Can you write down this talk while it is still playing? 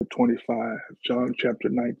25. John chapter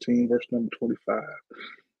 19, verse number 25.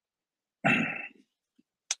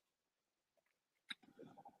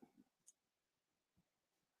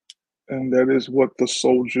 And that is what the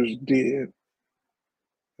soldiers did.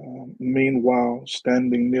 Meanwhile,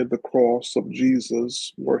 standing near the cross of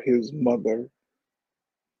Jesus were his mother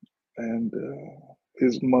and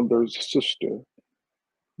his mother's sister,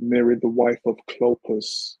 Mary, the wife of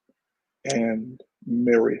Clopas, and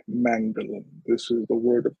Mary Magdalene. This is the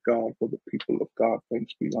word of God for the people of God.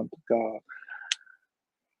 Thanks be unto God.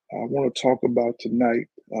 I want to talk about tonight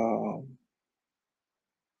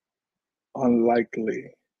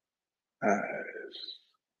unlikely eyes.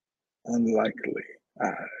 Unlikely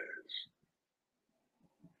eyes.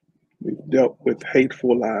 We've dealt with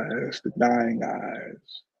hateful eyes, denying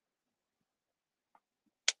eyes,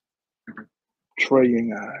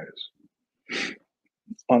 betraying eyes,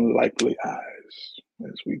 unlikely eyes.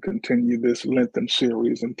 As we continue this Lenten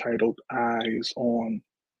series entitled Eyes on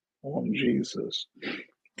Jesus.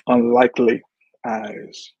 Unlikely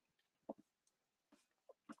eyes.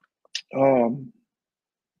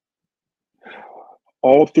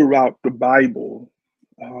 All throughout the Bible,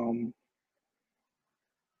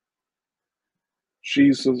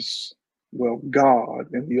 Jesus,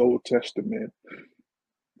 God in the Old Testament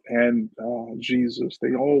and Jesus,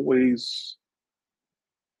 they always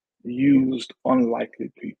used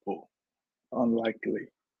unlikely people,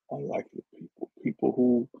 unlikely people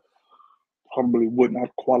who probably would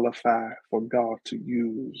not qualify for God to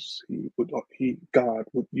use. God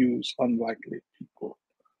would use unlikely people.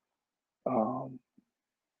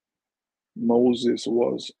 Moses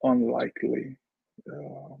was unlikely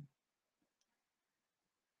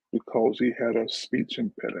because he had a speech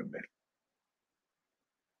impediment.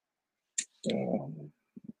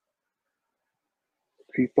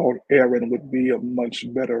 He thought Aaron would be a much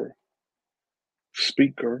better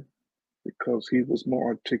speaker because he was more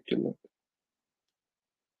articulate,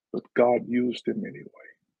 but God used him anyway.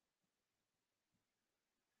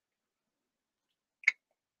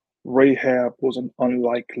 Rahab was an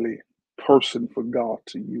unlikely person for God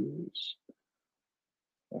to use.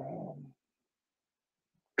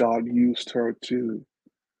 God used her to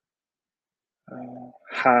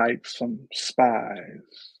hide some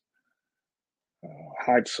spies,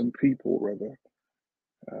 hide some people, rather,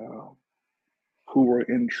 who were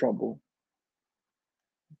in trouble.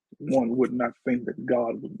 One would not think that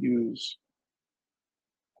God would use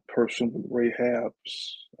a person with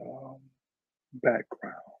Rahab's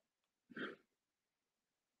background,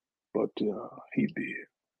 but he did.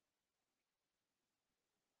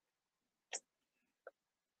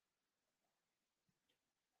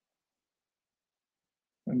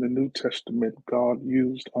 In the New Testament, God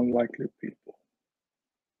used unlikely people.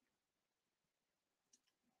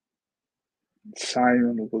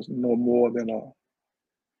 Simon was no more than a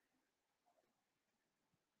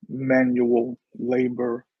manual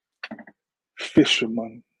labor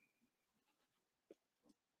fisherman.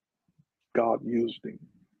 God used him.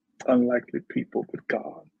 Unlikely people, but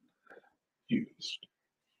God used.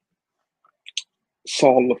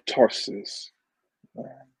 Saul of Tarsus,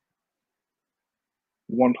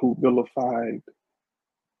 one who vilified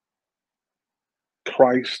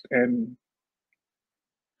Christ and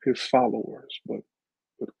his followers, but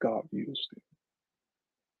God used him.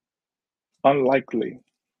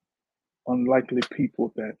 Unlikely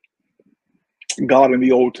people that God in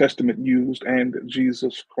the Old Testament used and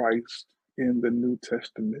Jesus Christ in the New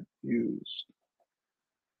Testament used.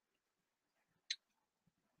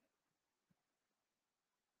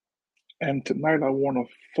 And tonight I want to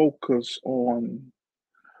focus on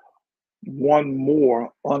one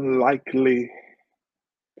more unlikely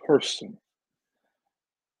person.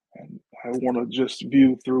 And I want to just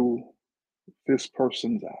view through this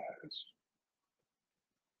person's eyes.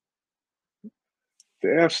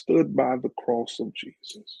 There stood by the cross of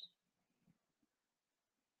Jesus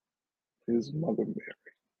his mother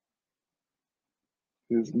Mary,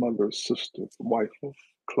 his mother's sister, the wife of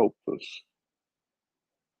Clopas.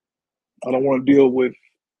 I don't want to deal with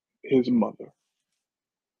his mother.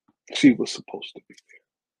 She was supposed to be there.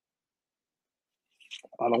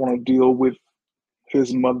 I don't want to deal with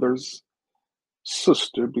his mother's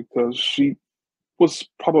sister because she was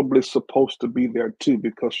probably supposed to be there too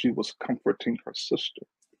because she was comforting her sister,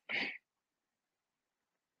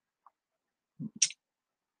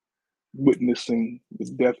 witnessing the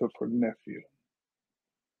death of her nephew.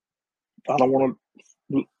 I don't want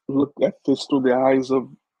to look at this through the eyes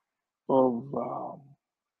of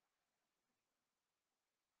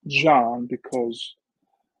John because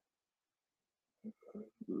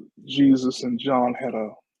Jesus and John had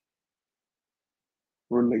a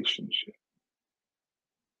relationship,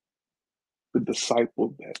 the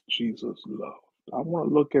disciple that Jesus loved. I want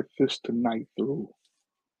to look at this tonight through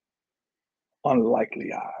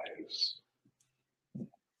unlikely eyes.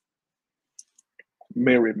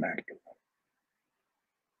 Mary Magdalene.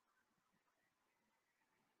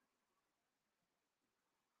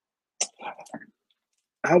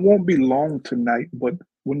 I won't be long tonight, but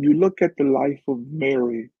when you look at the life of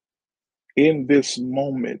Mary in this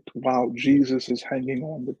moment while Jesus is hanging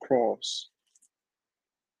on the cross,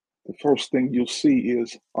 the first thing you'll see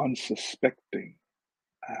is unsuspecting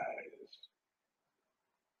eyes.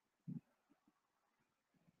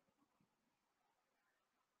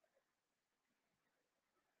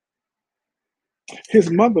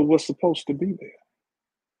 His mother was supposed to be there.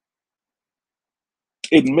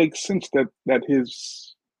 It makes sense that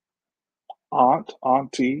his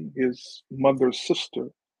auntie, his mother's sister,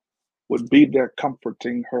 would be there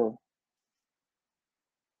comforting her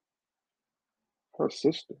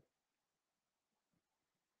sister.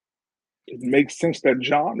 It makes sense that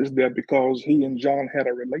John is there because he and John had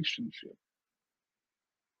a relationship,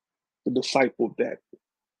 the disciple that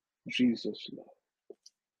Jesus loved.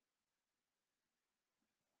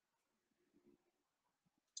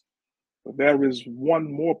 But there is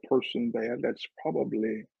one more person there that's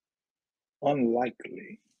probably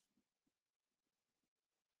unlikely,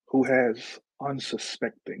 who has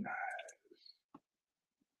unsuspecting eyes.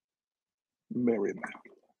 Mary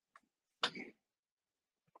Magdalene.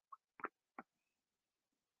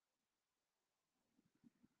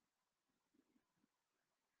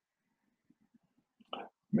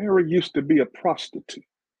 Mary used to be a prostitute.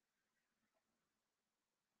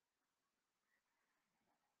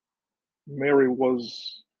 Mary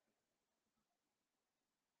was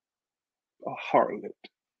a harlot.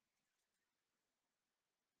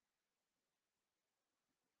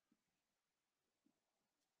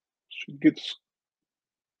 She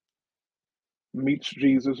meets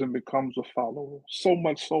Jesus and becomes a follower. So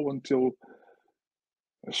much so until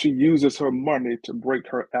she uses her money to break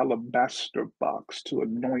her alabaster box to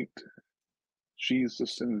anoint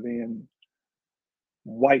Jesus and then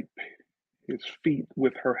wipe his feet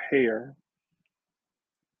with her hair.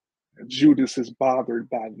 Judas is bothered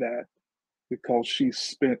by that because she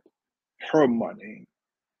spent her money.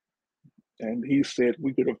 And he said,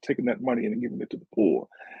 we could have taken that money and given it to the poor.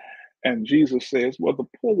 And Jesus says, well, the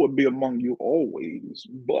poor will be among you always,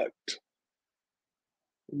 but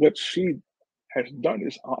what she has done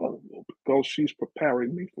is honorable because she's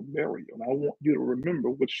preparing me for burial. And I want you to remember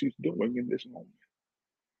what she's doing in this moment.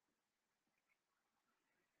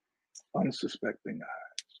 Unsuspecting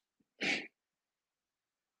eyes.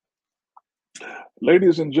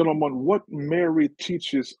 Ladies and gentlemen, what Mary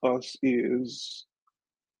teaches us is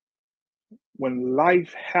when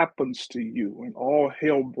life happens to you and all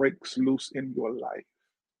hell breaks loose in your life,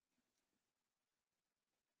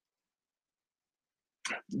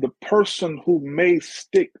 the person who may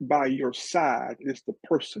stick by your side is the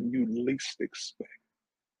person you least expect.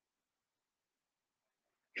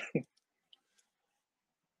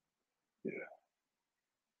 Yeah.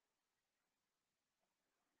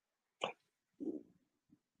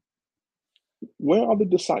 Where are the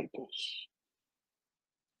disciples?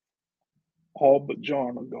 All but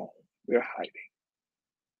John are gone. They're hiding.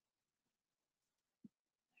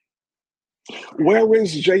 Where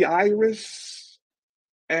is Jairus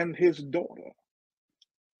and his daughter?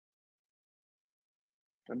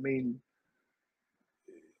 I mean,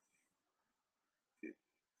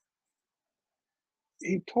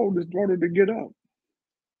 he told his daughter to get up.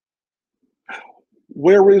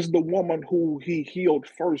 Where is the woman who he healed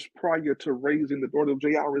first prior to raising the daughter of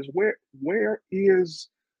Jairus? Where is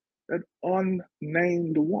that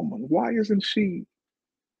unnamed woman? Why isn't she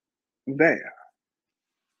there?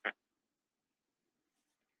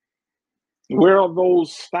 Where are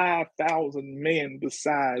those 5,000 men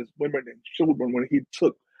besides women and children when he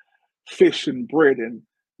took fish and bread and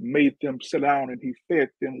made them sit down and he fed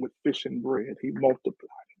them with fish and bread? He multiplied.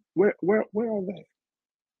 Where are they?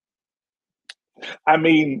 I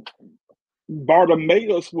mean,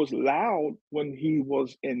 Bartimaeus was loud when he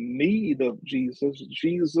was in need of Jesus.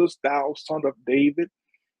 Jesus, thou son of David,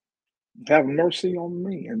 have mercy on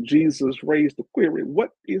me. And Jesus raised the query, what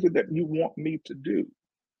is it that you want me to do?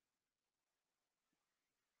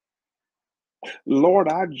 Lord,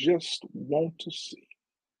 I just want to see.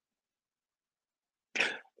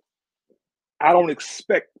 I don't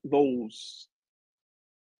expect those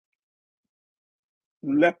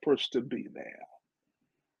lepers to be there.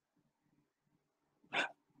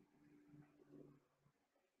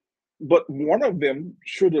 But one of them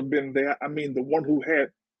should have been there. I mean, the one who had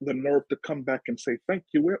the nerve to come back and say, thank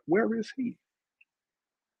you. Where is he?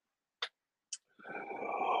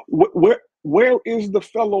 Where is the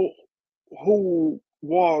fellow who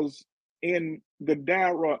was in the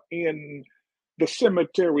Dara in the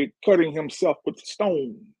cemetery cutting himself with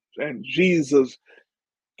stones, and Jesus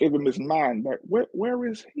gave him his mind back? Where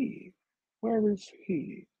is he? Where is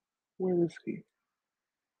he? Where is he?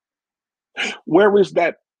 Where is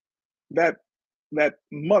that that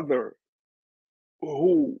mother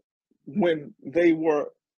who, when they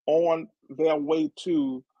were on their way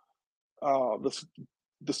to uh, the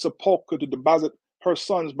the sepulchre to deposit her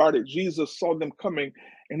son's body, Jesus saw them coming,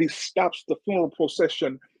 and he stops the funeral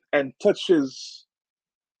procession and touches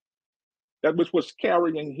that which was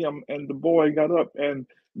carrying him, and the boy got up, and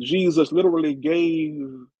Jesus literally gave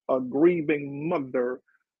a grieving mother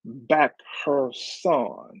back her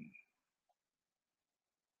son.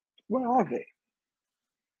 Where are they?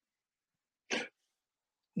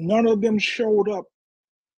 None of them showed up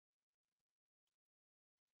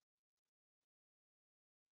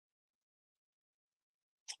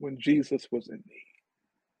when Jesus was in need.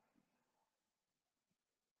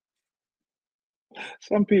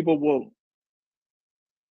 Some people will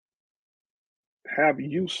have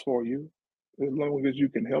use for you as long as you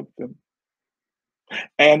can help them.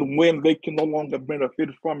 And when they can no longer benefit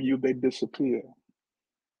from you, they disappear.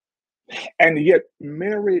 And yet,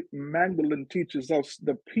 Mary Magdalene teaches us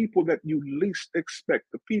the people that you least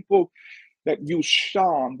expect, the people that you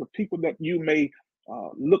shun, the people that you may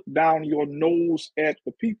look down your nose at,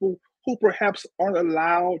 the people who perhaps aren't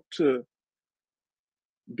allowed to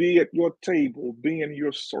be at your table, be in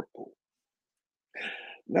your circle.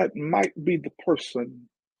 That might be the person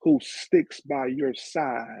who sticks by your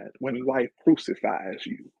side when life crucifies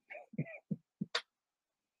you.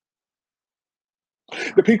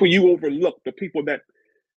 The people you overlook, the people that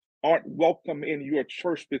aren't welcome in your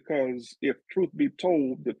church, because if truth be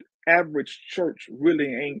told, the average church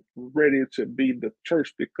really ain't ready to be the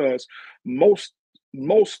church, because most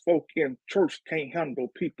most folk in church can't handle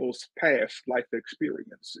people's past life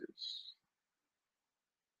experiences.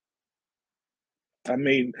 I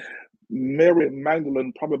mean, Mary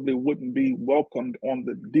Magdalene probably wouldn't be welcomed on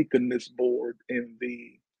the deaconess board in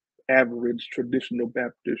the average traditional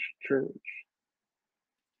Baptist church.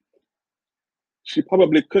 She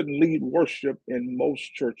probably couldn't lead worship in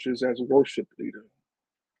most churches as worship leader.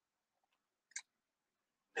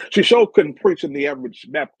 She sure couldn't preach in the average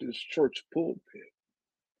Baptist church pulpit,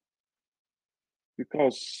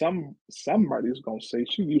 because somebody's gonna say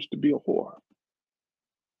she used to be a whore.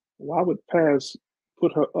 Why would Paz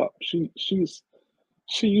put her up? She used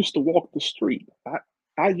to walk the street.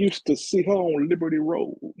 I used to see her on Liberty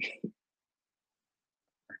Road.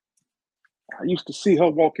 I used to see her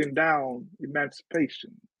walking down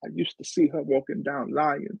Emancipation. I used to see her walking down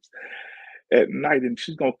Lyons at night, and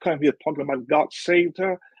she's gonna come here talking about God saved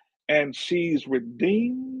her and she's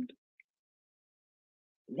redeemed.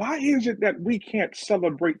 Why is it that we can't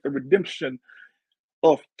celebrate the redemption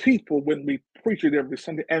of people when we preach it every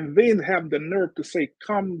Sunday, and then have the nerve to say,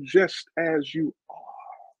 come just as you are?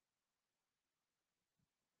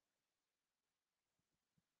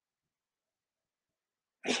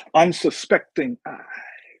 Unsuspecting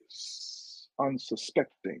eyes.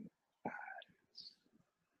 Unsuspecting eyes.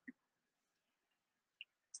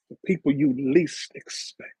 The people you least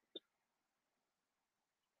expect.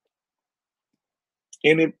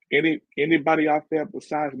 Anybody out there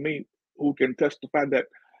besides me who can testify that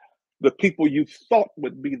the people you thought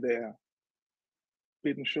would be there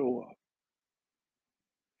didn't show up?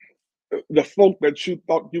 The folk that you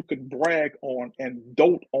thought you could brag on and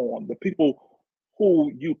dote on, the people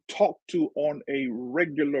who you talk to on a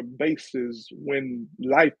regular basis when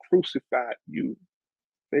life crucified you,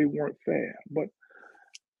 they weren't there. But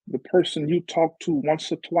the person you talk to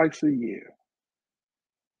once or twice a year,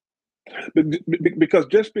 because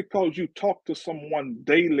just because you talk to someone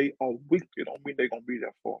daily or weekly don't mean they're going to be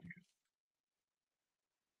there for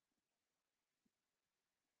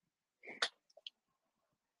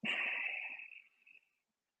you.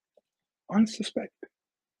 Unsuspected.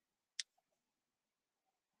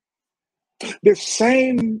 The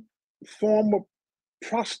same former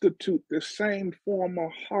prostitute, the same former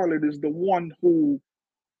harlot is the one who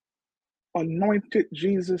anointed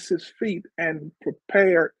Jesus's feet and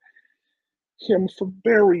prepared him for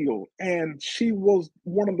burial. And she was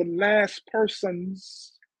one of the last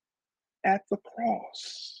persons at the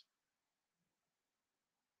cross.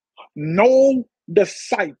 No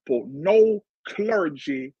disciple, no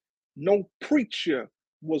clergy, no preacher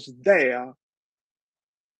was there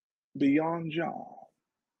beyond John.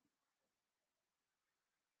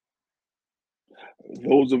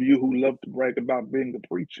 Those of you who love to brag about being the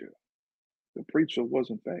preacher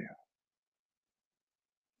wasn't there.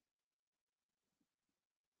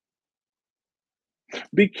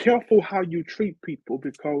 Be careful how you treat people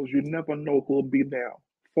because you never know who'll be there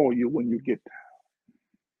for you when you get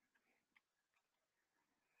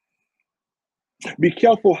there. Be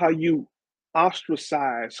careful how you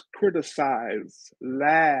ostracize, criticize,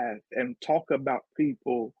 laugh, and talk about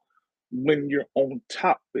people when you're on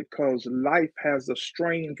top because life has a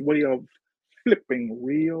strange way of flipping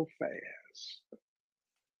real fast.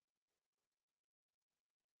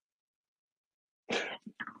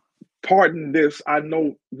 Pardon this, I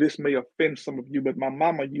know this may offend some of you, but my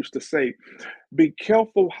mama used to say, be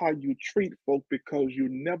careful how you treat folk because you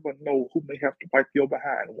never know who may have to wipe your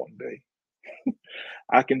behind one day.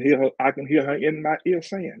 I can hear her in my ear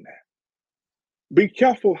saying that. Be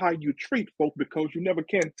careful how you treat folk because you never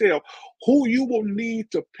can tell who you will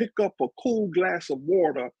need to pick up a cool glass of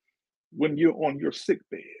water when you're on your sick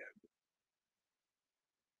bed.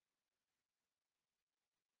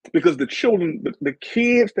 Because the children, the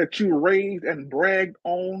kids that you raised and bragged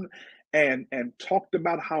on and talked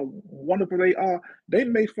about how wonderful they are, they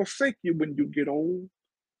may forsake you when you get old.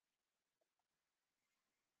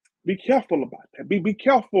 Be careful about that. Be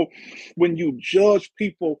careful when you judge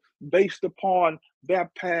people based upon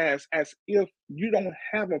their past as if you don't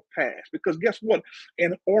have a past. Because guess what?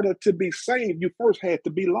 In order to be saved, you first had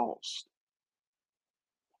to be lost.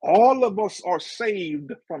 All of us are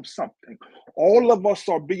saved from something. All of us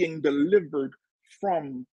are being delivered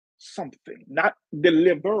from something. Not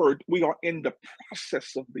delivered, we are in the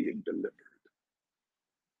process of being delivered.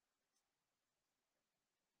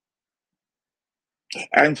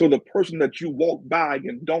 And so the person that you walk by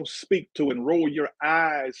and don't speak to and roll your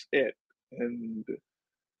eyes at and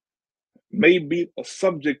may be a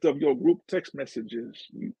subject of your group text messages,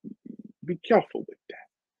 be careful with that.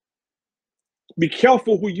 Be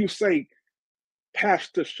careful who you say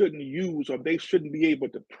pastors shouldn't use or they shouldn't be able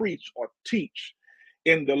to preach or teach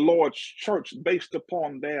in the Lord's church based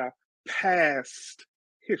upon their past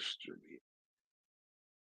history.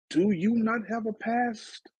 Do you not have a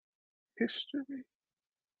past history?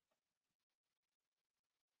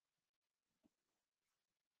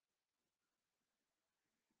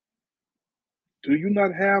 Do you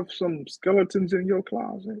not have some skeletons in your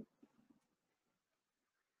closet?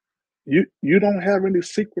 You don't have any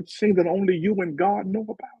secret sin that only you and God know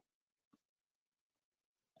about.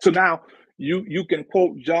 So now you can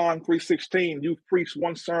quote John 3:16. You preached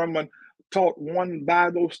one sermon, taught one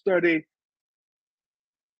Bible study,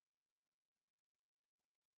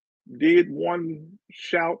 did one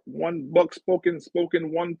shout, one buck spoken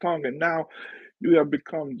one tongue, and now you have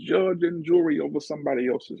become judge and jury over somebody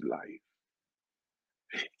else's life.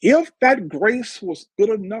 If that grace was good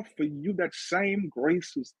enough for you, that same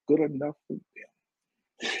grace is good enough for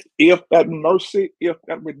them. If that mercy, if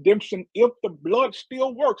that redemption, if the blood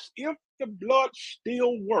still works, if the blood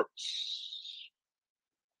still works,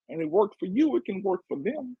 and it worked for you, it can work for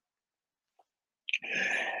them.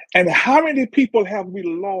 And how many people have we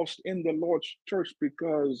lost in the Lord's church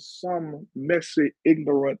because some messy,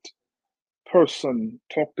 ignorant person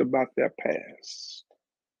talked about their past?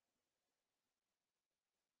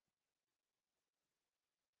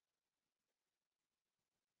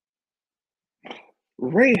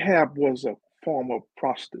 Rahab was a former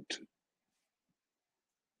prostitute,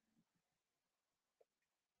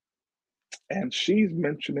 and she's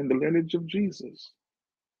mentioned in the lineage of Jesus.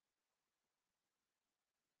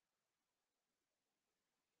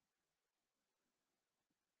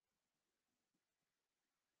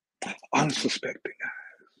 Unsuspecting.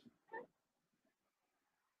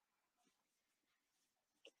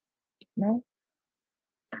 No,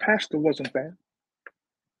 pastor wasn't there,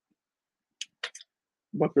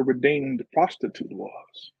 but the redeemed prostitute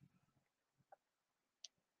was.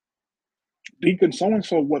 Deacon so and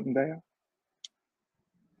so wasn't there.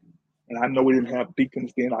 And I know we didn't have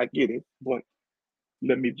deacons then, I get it, but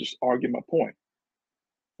let me just argue my point.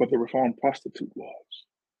 But the reformed prostitute was.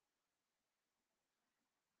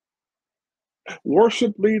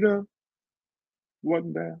 Worship leader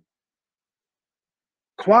wasn't there.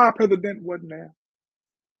 Choir president wasn't there.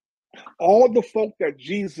 All the folk that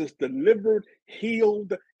Jesus delivered,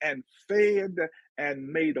 healed, and fed and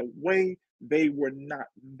made a way, they were not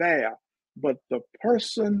there. But the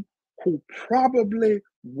person who probably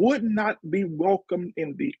would not be welcome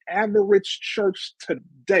in the average church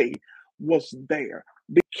today was there.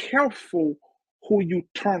 Be careful who you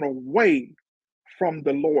turn away from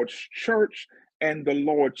the Lord's church and the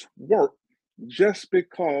Lord's work just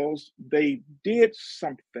because they did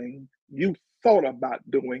something you thought about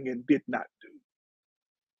doing and did not do.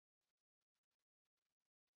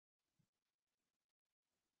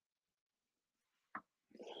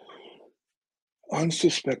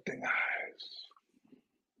 Unsuspecting eyes.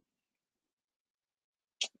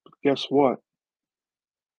 Guess what?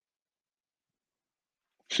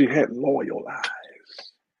 She had loyal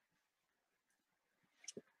eyes.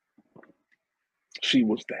 She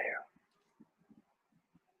was there.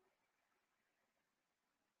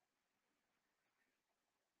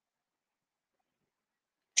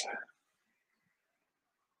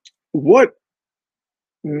 What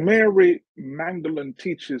Mary Magdalene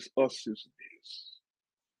teaches us is this: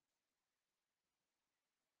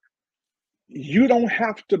 you don't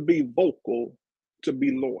have to be vocal to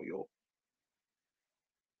be loyal.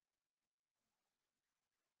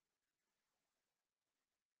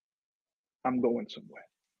 I'm going somewhere.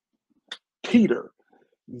 Peter,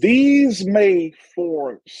 these may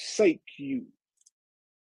forsake you,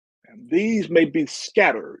 and these may be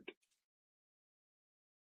scattered,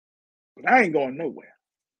 but I ain't going nowhere.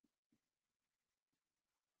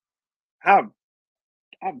 I'll,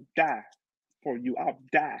 I'll die for you. I'll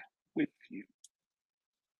die with you.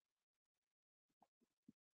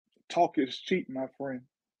 Talk is cheap, my friend.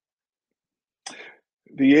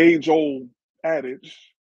 The age old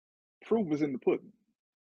adage, proof is in the pudding.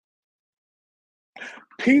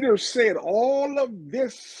 Peter said all of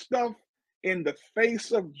this stuff in the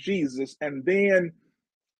face of Jesus, and then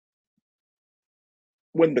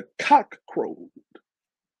when the cock crowed,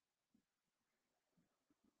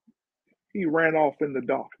 he ran off in the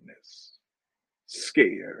darkness,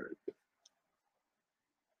 scared.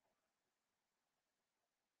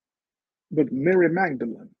 But Mary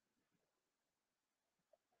Magdalene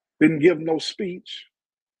didn't give no speech.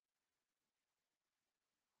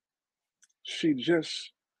 She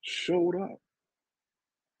just showed up.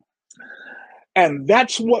 And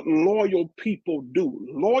that's what loyal people do.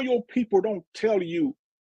 Loyal people don't tell you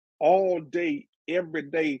all day, every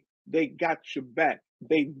day, they got your back.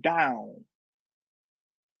 They down.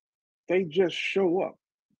 They just show up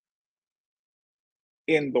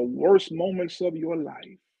in the worst moments of your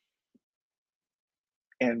life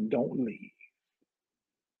and don't leave.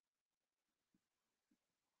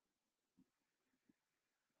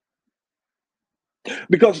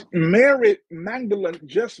 Because Mary Magdalene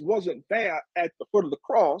just wasn't there at the foot of the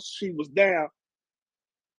cross. She was there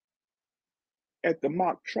at the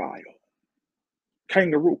mock trial,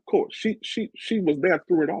 kangaroo court. She was there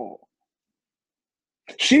through it all.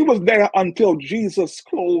 She was there until Jesus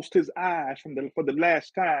closed his eyes for the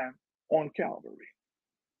last time on Calvary.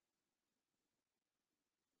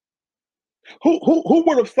 Who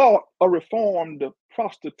would have thought a reformed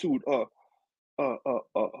prostitute, a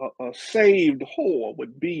saved whore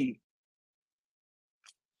would be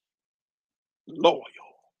loyal?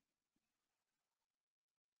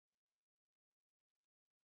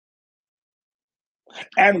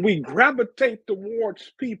 And we gravitate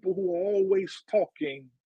towards people who are always talking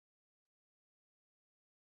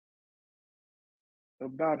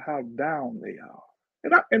about how down they are.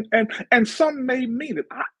 And some may mean it.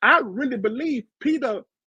 I really believe Peter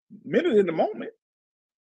meant it in the moment.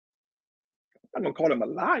 I'm not gonna call him a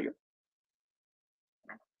liar.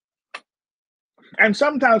 And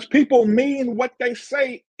sometimes people mean what they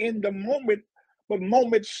say in the moment, but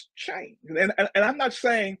moments change. And I'm not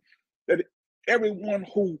saying that everyone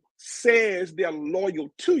who says they're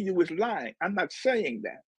loyal to you is lying. I'm not saying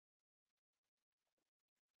that.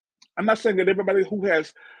 I'm not saying that everybody who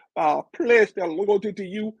has pledged their loyalty to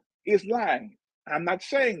you is lying. I'm not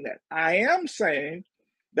saying that. I am saying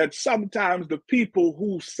that sometimes the people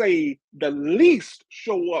who say the least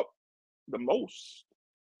show up the most.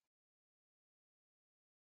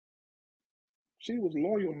 She was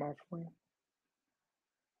loyal, my friend.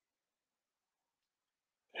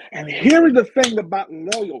 And here is the thing about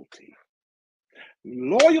loyalty: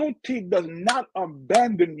 loyalty does not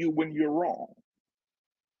abandon you when you're wrong.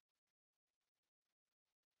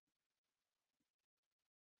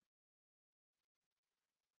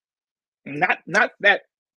 Not not that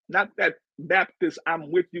Baptist,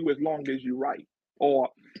 I'm with you as long as you're right, or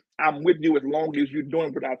I'm with you as long as you're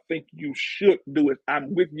doing what I think you should do. It.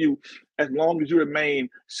 I'm with you as long as you remain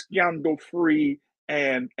scandal free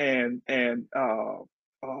and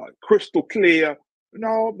crystal clear.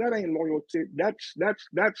 No, that ain't loyalty. That's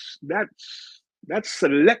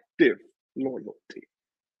selective loyalty.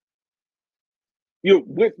 You're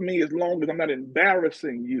with me as long as I'm not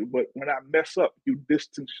embarrassing you, but when I mess up, you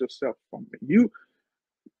distance yourself from me.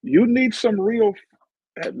 You need some real,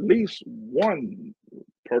 at least one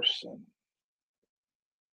person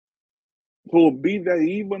who will be there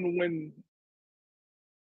even when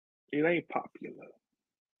it ain't popular,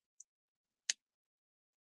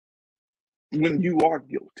 when you are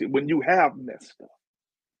guilty, when you have messed up.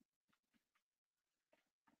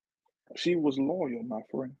 She was loyal, my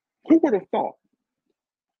friend. Who would have thought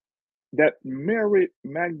that Mary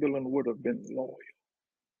Magdalene would have been loyal?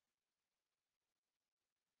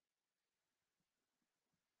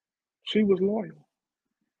 She was loyal.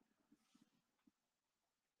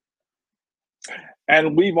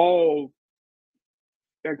 And we've all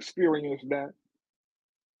experienced that.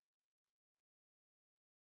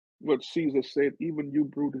 What Caesar said, even you,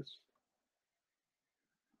 Brutus,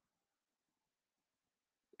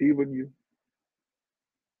 even you.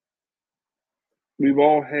 We've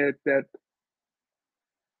all had that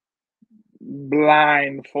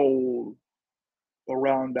blindfold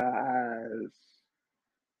around our eyes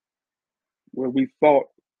where we thought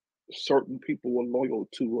certain people were loyal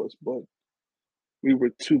to us, but we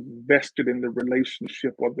were too vested in the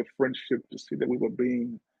relationship or the friendship to see that we were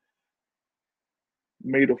being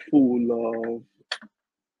made a fool of,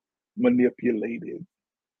 manipulated.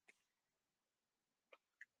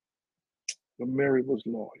 But Mary was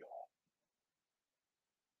loyal.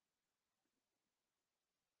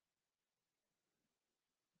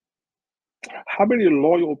 How many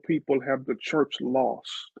loyal people have the church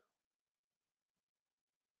lost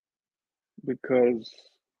because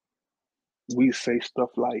we say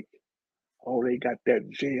stuff like, oh, they got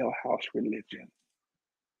that jailhouse religion?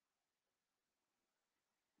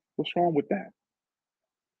 What's wrong with that?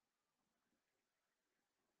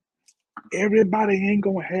 Everybody ain't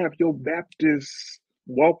gonna have your Baptist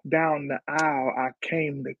walk down the aisle. I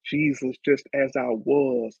came to Jesus just as I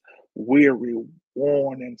was, weary,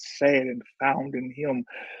 worn, and sad, and found in Him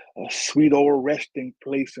a sweet old resting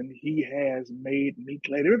place, and He has made me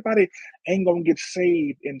glad. Everybody ain't gonna get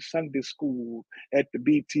saved in Sunday school, at the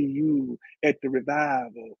BTU, at the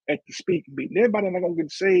revival, at the speaking meeting. Everybody not gonna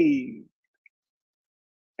get saved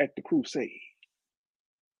at the crusade.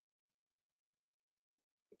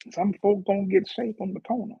 Some folk gonna get saved on the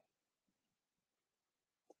corner,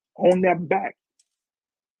 on their back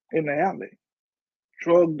in the alley,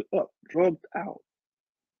 drugged up, drugged out.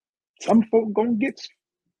 Some folk gonna get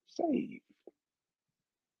saved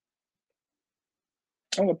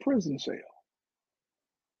in a prison cell,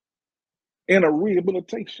 in a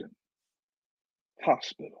rehabilitation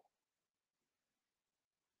hospital,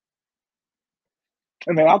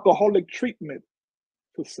 in an alcoholic treatment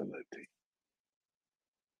facility.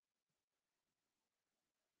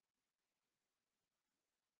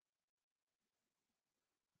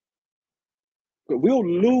 But we'll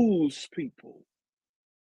lose people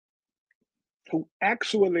who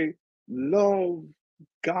actually love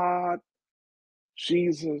God,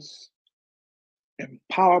 Jesus,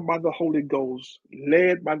 empowered by the Holy Ghost,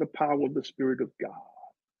 led by the power of the Spirit of God,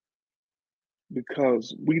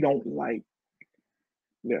 because we don't like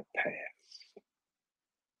their past.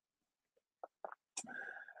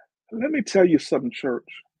 Let me tell you something, church.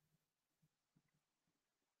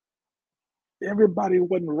 Everybody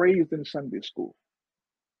wasn't raised in Sunday school,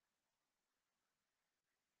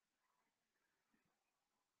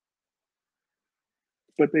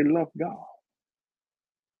 but they love God.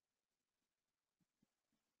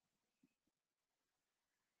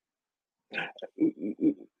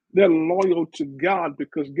 They're loyal to God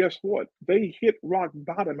because guess what? They hit rock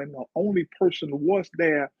bottom, and the only person was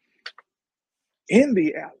there in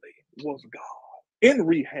the alley was God. In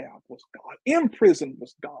rehab was God. In prison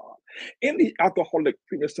was God. In the alcoholic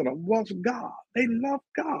treatment center was God. They love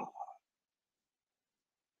God.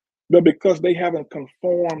 But because they haven't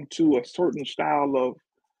conformed to a certain style of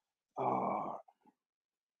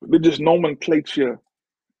religious nomenclature,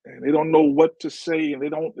 and they don't know what to say, and they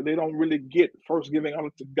don't really get first giving honor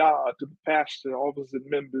to God, to the pastor, officers, and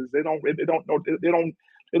members. They don't know they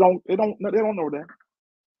don't know that.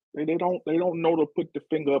 They don't know to put the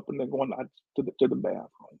finger up and they're going out to the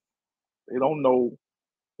bathroom. They don't know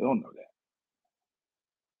that.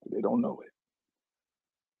 They don't know it.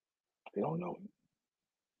 They don't know it.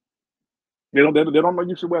 They don't know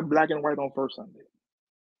you should wear black and white on first Sunday.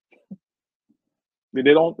 They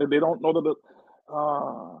don't know that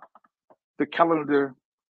the calendar,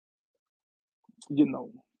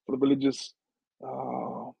 for the religious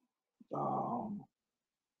uh, um,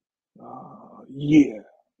 year.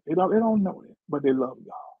 They don't know it, but they love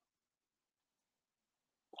God.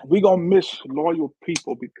 We gonna miss loyal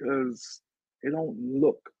people because they don't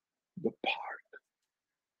look the part.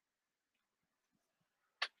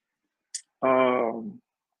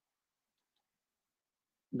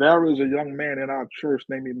 There is a young man in our church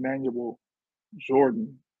named Emmanuel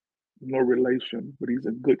Jordan. No relation, but he's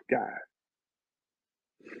a good guy.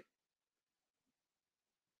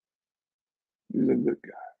 He's a good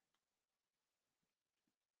guy.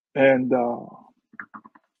 And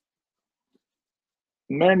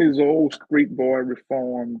Manny's an old street boy,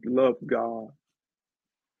 reformed, loved God.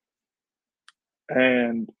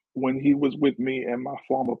 And when he was with me and my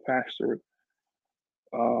former pastor,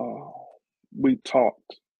 uh, we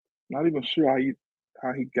talked. Not even sure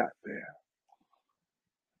how he got there.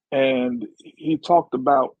 And he talked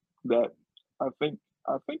about that. I think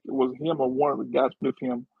I think it was him or one of the guys with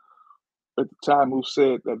him at the time who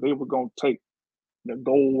said that they were going to take the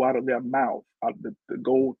gold out of their mouth, out of the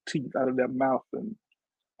gold teeth out of their mouth. And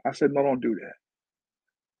I said, no, don't do that.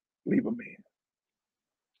 Leave them in.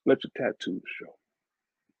 Let your tattoos show.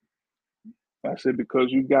 I said,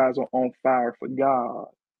 because you guys are on fire for God,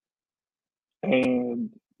 and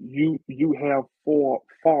you have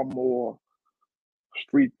far more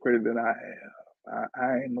street credit than I have.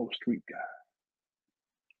 I ain't no street guy.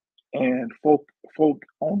 And folk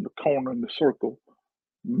on the corner in the circle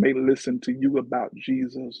may listen to you about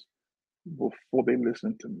Jesus before they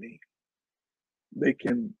listen to me. They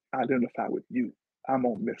can identify with you. I'm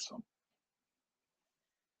gonna miss him.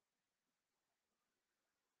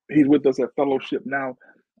 He's with us at fellowship now,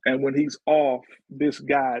 and when he's off, this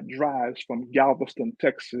guy drives from Galveston,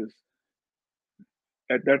 Texas.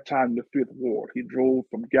 At that time, the Fifth Ward. He drove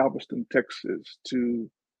from Galveston, Texas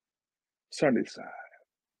to Sunnyside.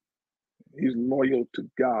 He's loyal to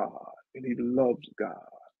God and he loves God.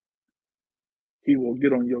 He will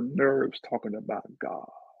get on your nerves talking about God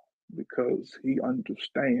because he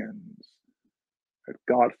understands that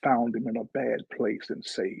God found him in a bad place and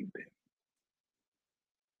saved him.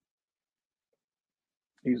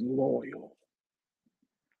 He's loyal.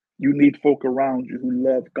 You need folk around you who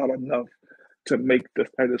love God enough to make the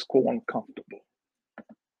status quo uncomfortable.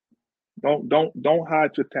 Don't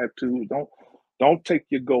hide your tattoos. Don't take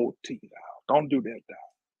your gold teeth out. Don't do that now.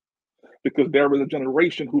 Because there is a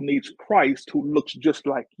generation who needs Christ who looks just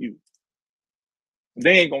like you.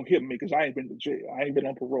 They ain't gonna hit me because I ain't been to jail. I ain't been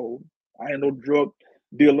on parole. I ain't no drug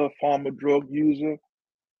dealer, farmer, drug user.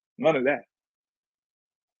 None of that.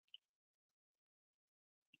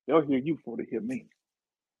 They'll hear you before they hear me.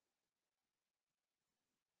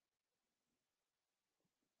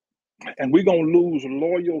 And we're gonna lose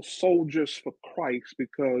loyal soldiers for Christ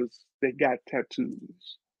because they got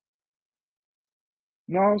tattoos.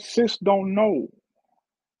 No, sis don't know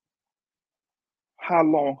how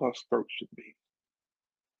long her skirt should be.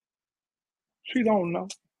 She don't know.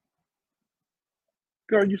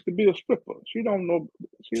 Girl used to be a stripper. She don't know.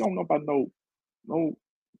 She don't know about no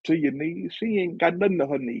to your knees. She ain't got nothing to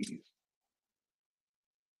her knees.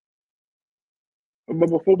 But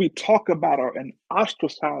before we talk about her and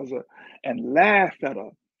ostracize her and laugh at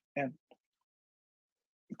her, and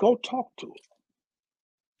go talk to her,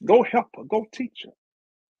 go help her, go teach her.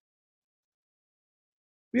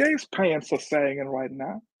 These pants are singing right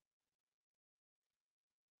now.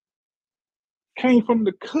 Came from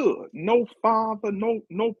the hood. No father,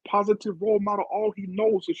 no positive role model. All he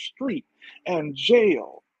knows is street and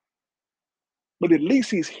jail. But at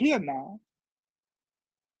least he's here now.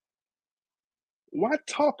 Why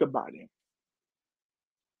talk about him?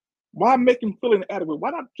 Why make him feel inadequate?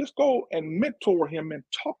 Why not just go and mentor him and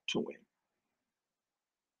talk to him?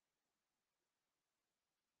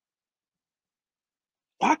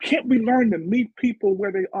 Why can't we learn to meet people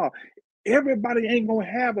where they are? Everybody ain't gonna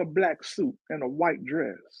have a black suit and a white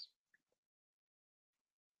dress.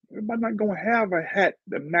 Everybody not gonna have a hat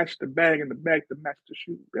that match the bag and the bag that match the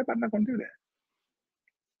shoe. Everybody not gonna do that.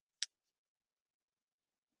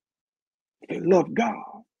 They love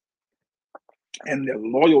God and they're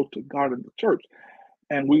loyal to God and the church.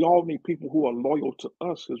 And we all need people who are loyal to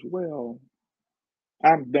us as well.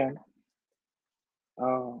 I'm done.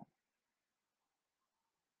 Uh,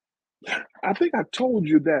 I think I told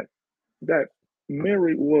you that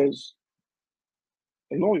Mary was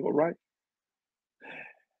loyal, right?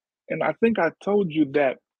 And I think I told you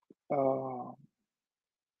that uh,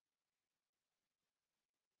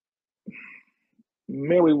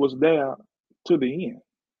 Mary was there to the end.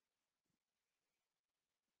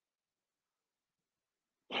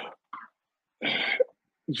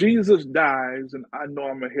 Jesus dies, and I know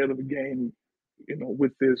I'm ahead of the game,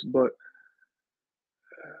 with this, but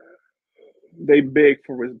they beg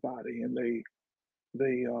for his body, and they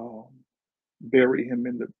bury him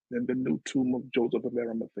in the new tomb of Joseph of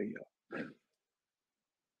Arimathea.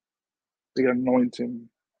 They anoint him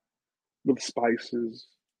with spices,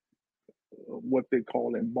 what they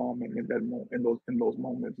call embalming in that moment, in those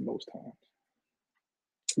moments, in those times.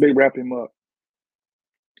 They wrap him up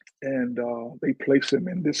and they place him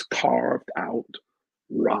in this carved out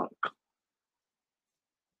rock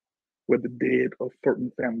where the dead of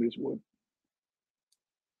certain families would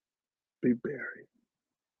be buried.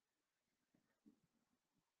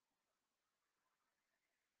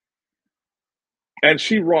 And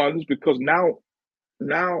she runs because now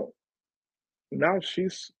now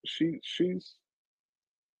she's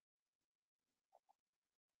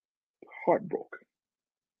heartbroken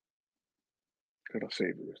that her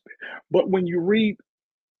Savior is there. But when you read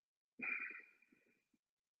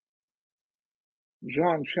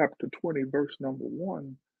John chapter 20, verse number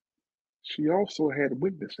 1, she also had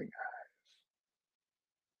witnessing.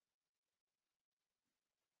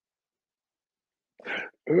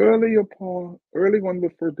 Early on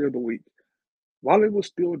the first day of the week, while it was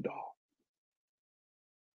still dark,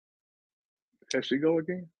 there she go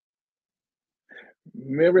again.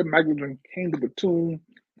 Mary Magdalene came to the tomb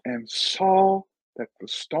and saw that the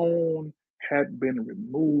stone had been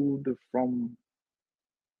removed from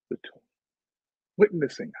the tomb.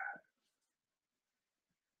 Witnessing.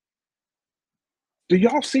 Do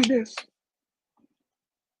y'all see this?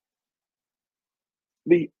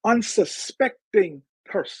 The unsuspecting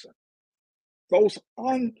person, those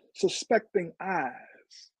unsuspecting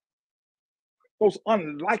eyes, those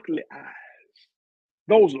unlikely eyes,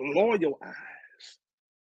 those loyal eyes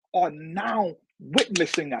are now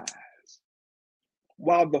witnessing eyes.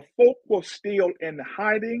 While the folk were still in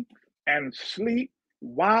hiding and sleep,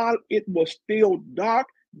 while it was still dark,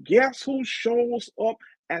 guess who shows up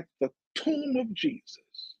at the tomb of Jesus?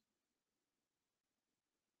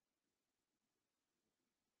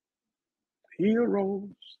 He arose.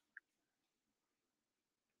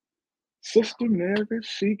 Sister Mary,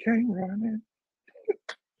 she came running.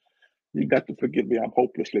 You got to forgive me, I'm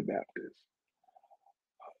hopelessly Baptist.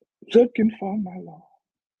 Looking for my Lord.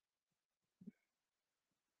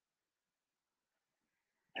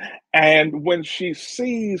 And when she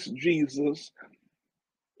sees Jesus,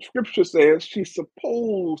 scripture says she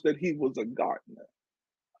supposed that he was a gardener.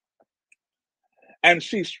 And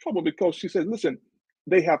she's troubled because she says, listen,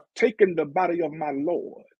 they have taken the body of my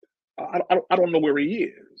Lord. I don't know where he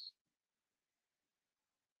is.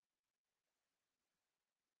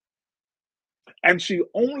 And she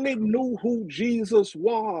only knew who Jesus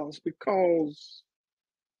was because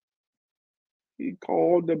he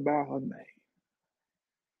called her by her name.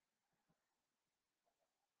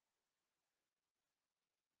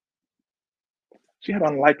 She had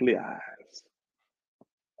unlikely eyes,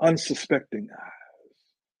 unsuspecting eyes,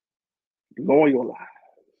 loyal eyes,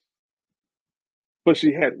 but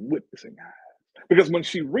she had witnessing eyes. Because when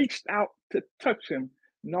she reached out to touch him,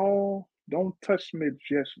 no, don't touch me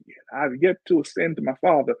just yet. I've yet to ascend to my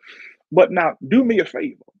Father. But now do me a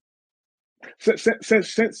favor.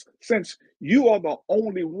 Since you are the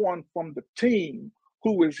only one from the team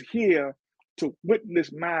who is here to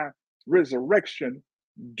witness my resurrection,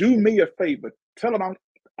 do me a favor. Tell them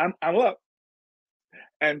I'm up,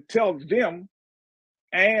 and tell them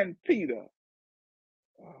and Peter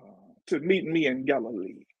to meet me in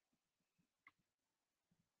Galilee.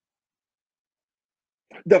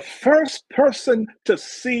 The first person to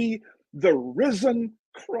see the risen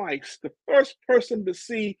Christ, the first person to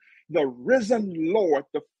see the risen Lord,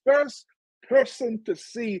 the first person to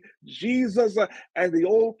see Jesus and the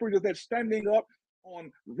old preacher that's standing up on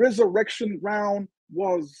resurrection ground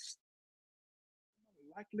was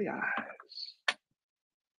likely eyes,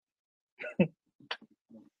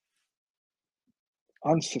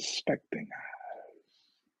 unsuspecting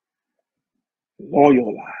eyes,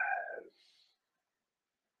 loyal eyes.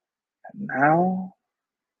 And now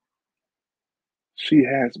she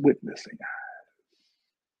has witnessing eyes.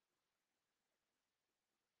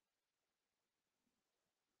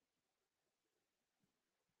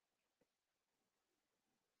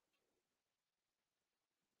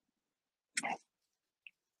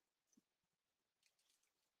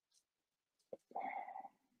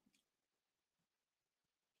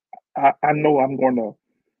 I know I'm going to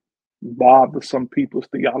bother some people's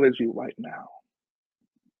theology right now.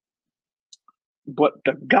 But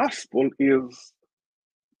the gospel is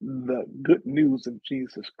the good news of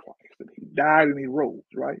Jesus Christ. And he died and he rose,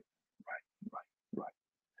 right? Right.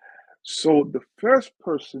 So the first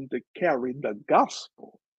person to carry the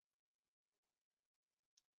gospel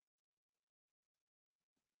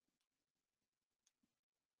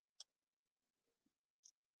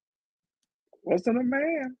wasn't a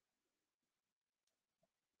man.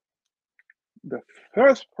 The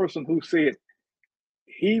first person who said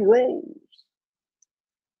he rose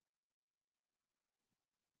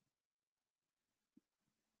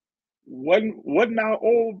wasn't our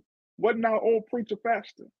old preacher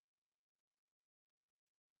pastor.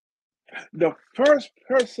 The first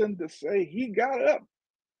person to say he got up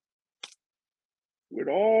with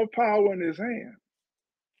all power in his hand.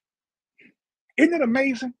 Isn't it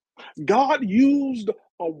amazing? God used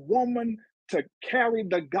a woman to carry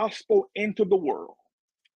the gospel into the world.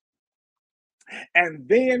 And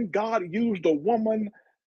then God used a woman,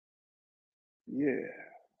 yeah,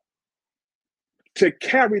 to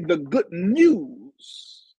carry the good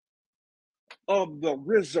news of the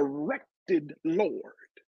resurrected Lord.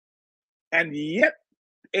 And yet,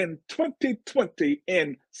 in 2020,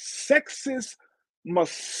 in sexist,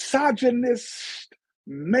 misogynist,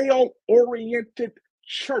 male oriented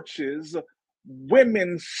churches,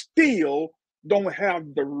 women still don't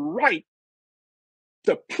have the right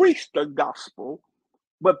to preach the gospel,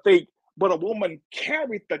 but a woman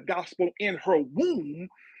carried the gospel in her womb,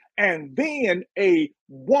 and then a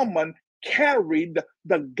woman carried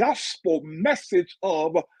the gospel message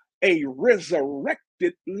of a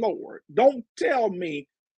resurrected Lord. Don't tell me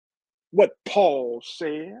what Paul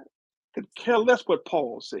said. Could care less what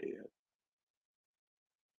Paul said.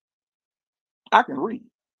 I can read.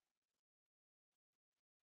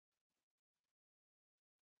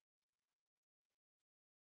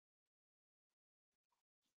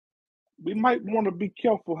 We might want to be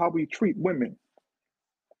careful how we treat women.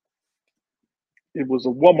 It was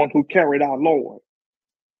a woman who carried our Lord,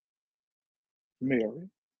 Mary,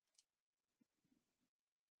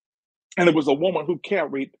 and it was a woman who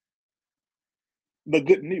carried the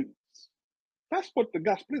good news. That's what the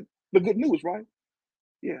gospel is, the good news, right?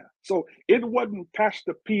 Yeah. So it wasn't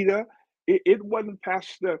Pastor Peter, it wasn't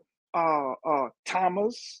Pastor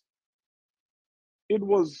Thomas, it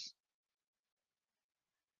was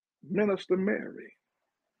Minister Mary,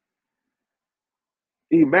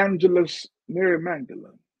 Evangelist Mary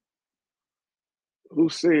Magdalene, who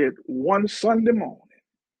said one Sunday morning,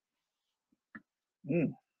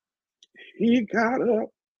 mm, he got up,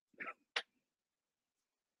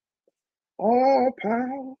 all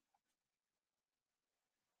power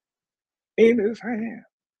in his hand.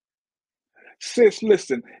 Sis,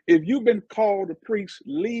 listen, if you've been called to preach,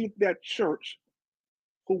 leave that church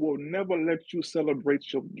who will never let you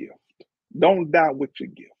celebrate your gift. Don't die with your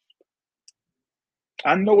gift.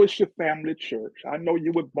 I know it's your family church. I know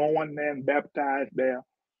you were born there and baptized there.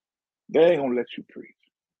 They ain't gonna let you preach.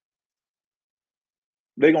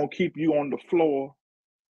 They're gonna keep you on the floor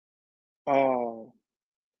uh,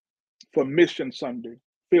 for Mission Sunday,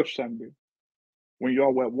 Fifth Sunday, when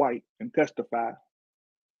y'all wear white and testify.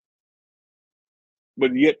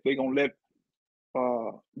 But yet they're gonna let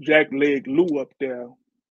Jack Leg Lou up there,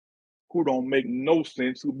 who don't make no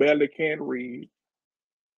sense, who barely can read,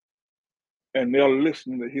 and they're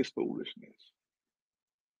listening to his foolishness.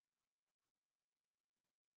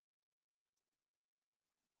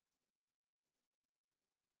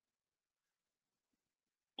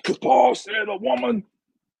 Because Paul said a woman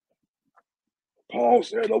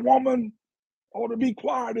ought to be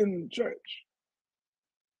quiet in church.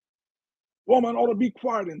 Woman ought to be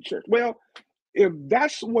quiet in church. Well, if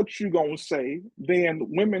that's what you're going to say, then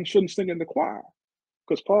women shouldn't sing in the choir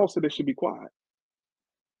because Paul said they should be quiet.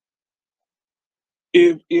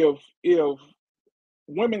 If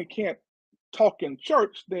women can't talk in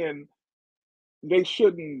church, then they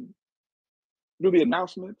shouldn't do the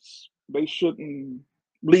announcements. They shouldn't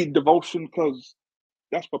lead devotion because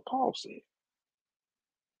that's what Paul said.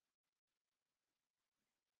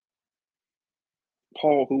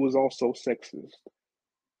 Paul, who was also sexist,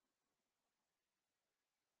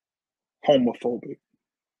 homophobic,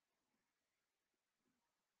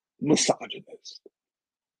 misogynist.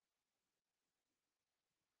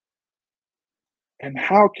 And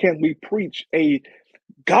how can we preach a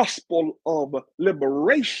gospel of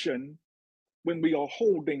liberation when we are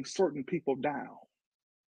holding certain people down?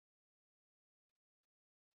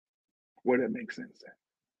 Where that makes sense.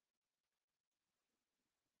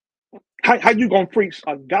 How you gonna preach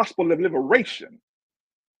a gospel of liberation?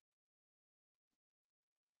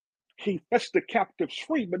 He sets the captives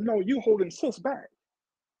free, but no, you holding sis back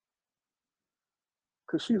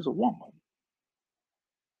because she's a woman.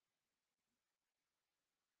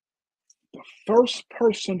 The first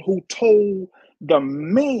person who told the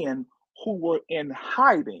men who were in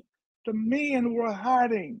hiding, the men were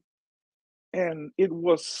hiding, and it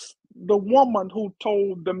was the woman who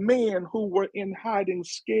told the men who were in hiding,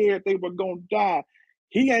 scared they were gonna die.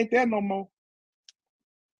 He ain't there no more.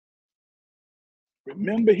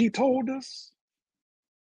 Remember, he told us,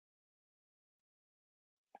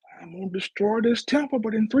 I'm gonna destroy this temple,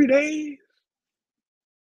 but in 3 days,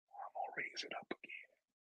 I'm gonna raise it up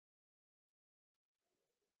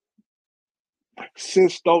again.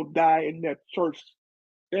 Sis, don't die in that church.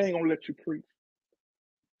 They ain't gonna let you preach.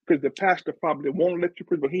 Because the pastor probably won't let you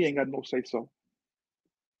preach, but he ain't got no say so.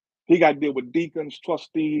 He got to deal with deacons,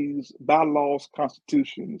 trustees, bylaws,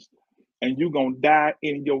 constitutions. And you're going to die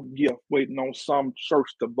in your gift, waiting on some church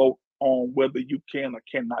to vote on whether you can or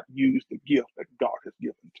cannot use the gift that God has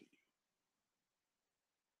given to you.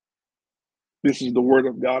 This is the word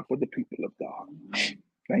of God for the people of God.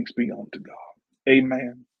 Thanks be unto God.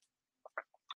 Amen.